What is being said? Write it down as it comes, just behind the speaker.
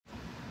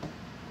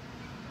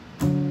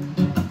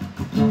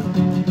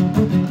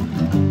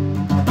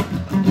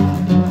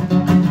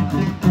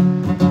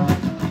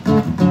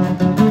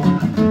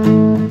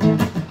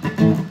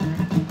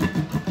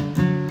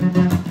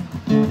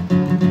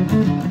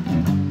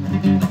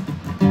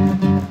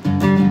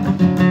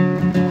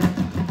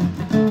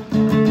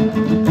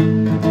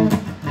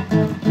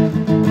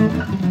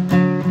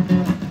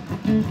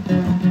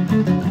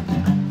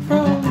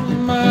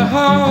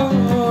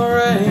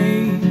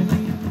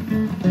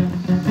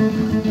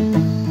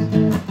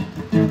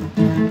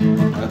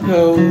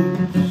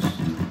coast,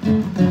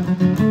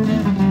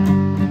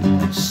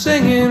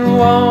 singing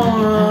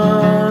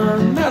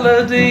one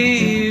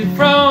melody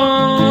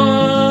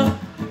from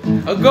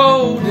a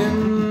golden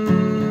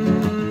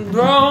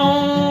throne,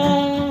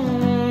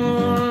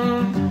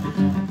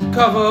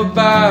 covered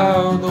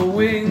by the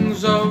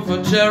wings of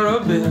a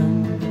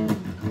cherubim.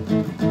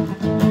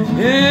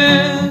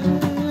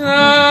 In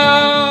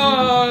us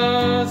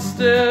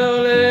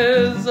still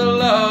is a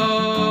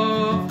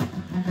love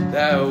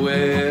that we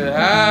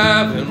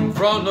have in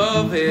front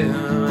of Him,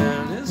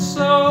 and it's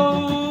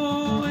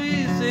so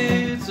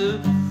easy to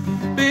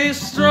be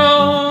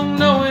strong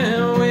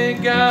knowing we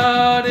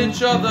got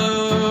each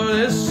other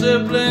as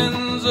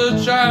siblings,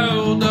 a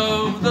child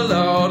of the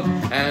Lord,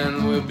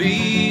 and we'll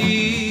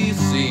be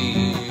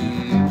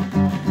seen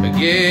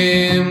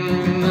again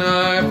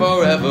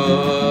forever.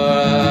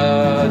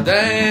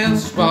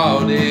 Dance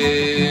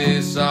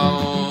party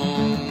song.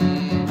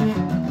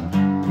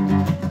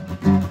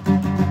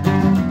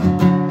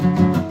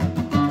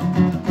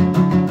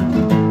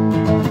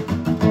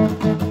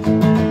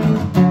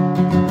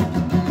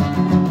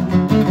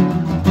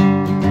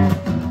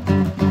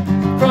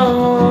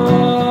 From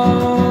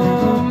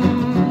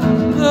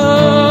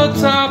the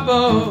top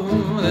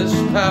of this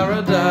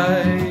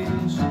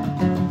paradise,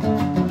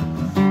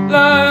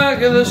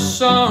 like the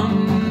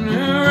sun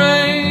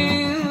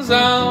rains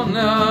on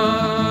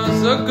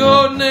us, a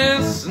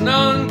goodness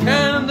none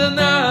can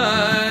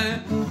deny.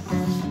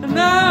 And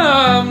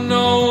I've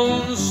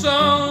known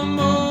some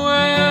who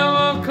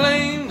have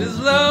claimed His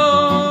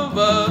love,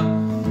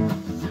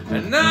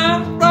 and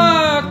I've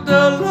rocked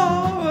the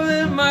Lord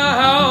in my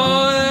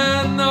heart,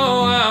 and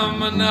know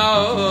I'm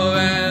enough,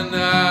 and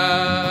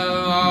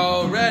I'm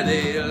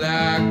already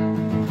like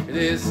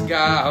this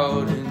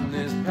God in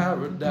this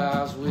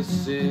paradise we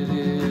sit.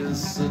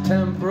 Is a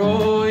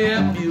temporal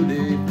yet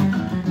beauty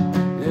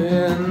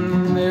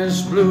in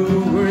this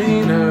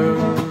blue-green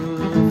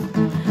earth,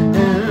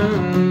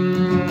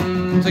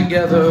 and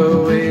together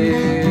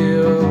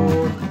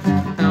we'll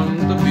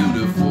count the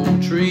beautiful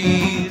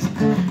trees,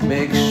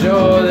 make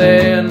sure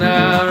they're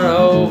not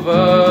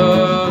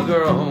overgrown,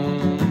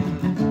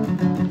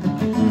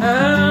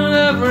 and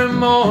every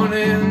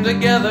morning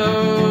together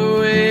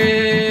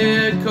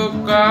we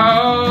cook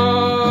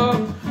our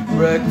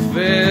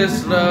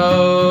breakfast,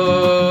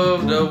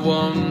 love, the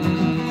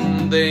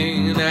one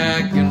thing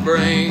that can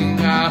bring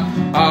our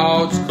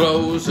hearts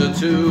closer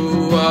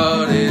to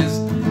what is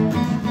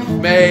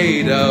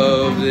made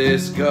of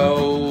this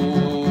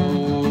gold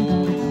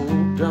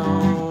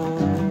dome.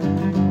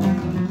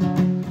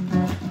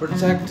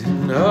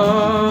 Protecting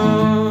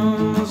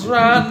us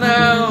right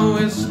now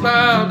is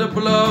by the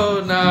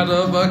blood, not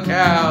of a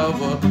cow,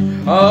 but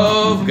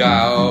of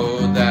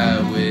God,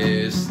 that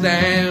we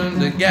stand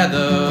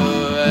together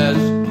as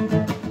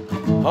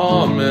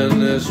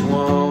harmonious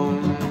one.